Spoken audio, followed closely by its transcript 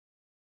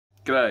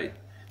G'day.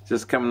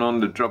 Just coming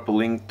on to drop a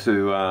link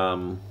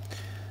to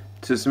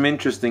some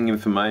interesting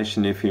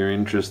information if you're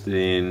interested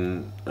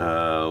in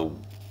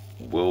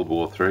World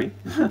War III.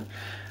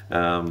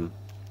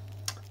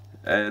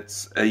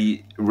 It's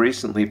a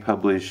recently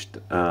published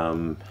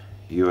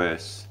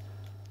US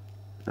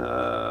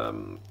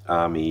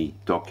Army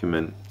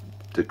document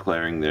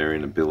declaring their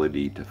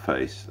inability to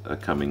face a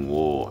coming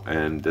war,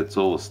 and it's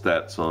all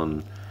stats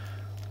on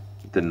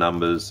the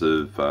numbers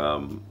of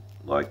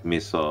like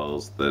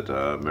missiles that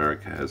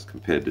America has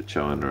compared to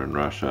China and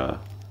Russia,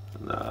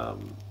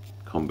 and,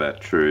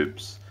 combat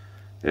troops,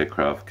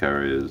 aircraft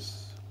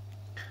carriers.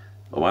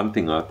 One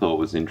thing I thought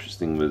was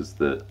interesting was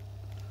that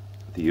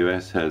the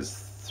US has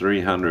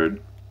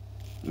 300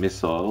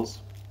 missiles,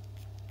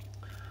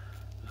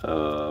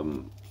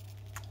 and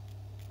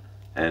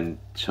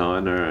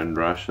China and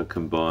Russia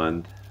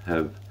combined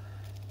have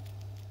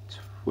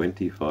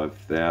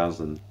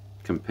 25,000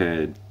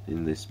 compared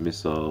in this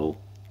missile.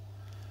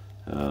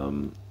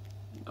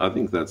 I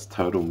think that's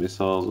total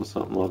missiles or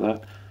something like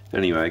that.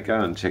 Anyway, go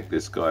and check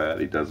this guy out.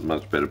 He does a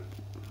much better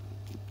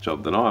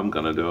job than I'm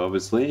going to do,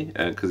 obviously,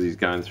 because he's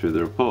going through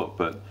the report.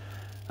 But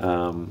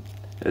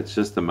it's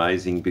just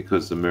amazing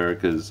because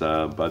America's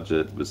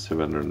budget was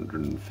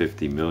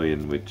 750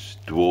 million, which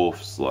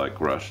dwarfs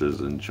like Russia's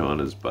and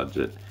China's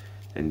budget,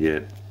 and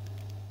yet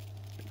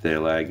they're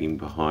lagging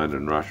behind,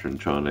 and Russia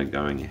and China are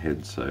going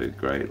ahead so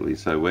greatly.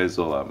 So where's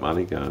all that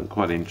money going?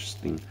 Quite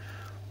interesting.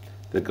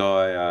 The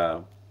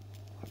guy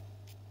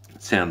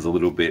sounds a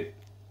little bit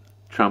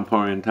Trump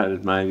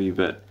orientated maybe,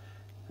 but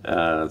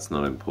that's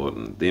not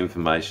important. The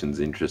information's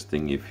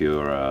interesting if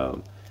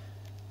you're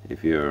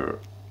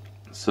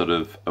sort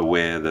of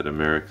aware that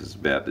America's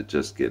about to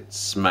just get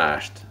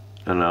smashed,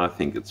 and I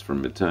think it's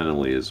from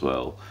eternally as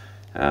well.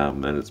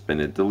 And it's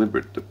been a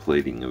deliberate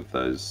depleting of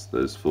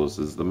those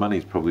forces. The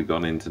money's probably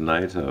gone into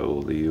NATO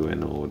or the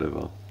UN or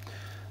whatever.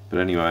 But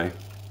anyway,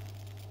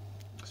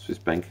 Swiss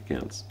bank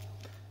accounts.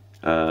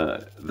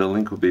 The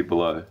link will be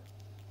below.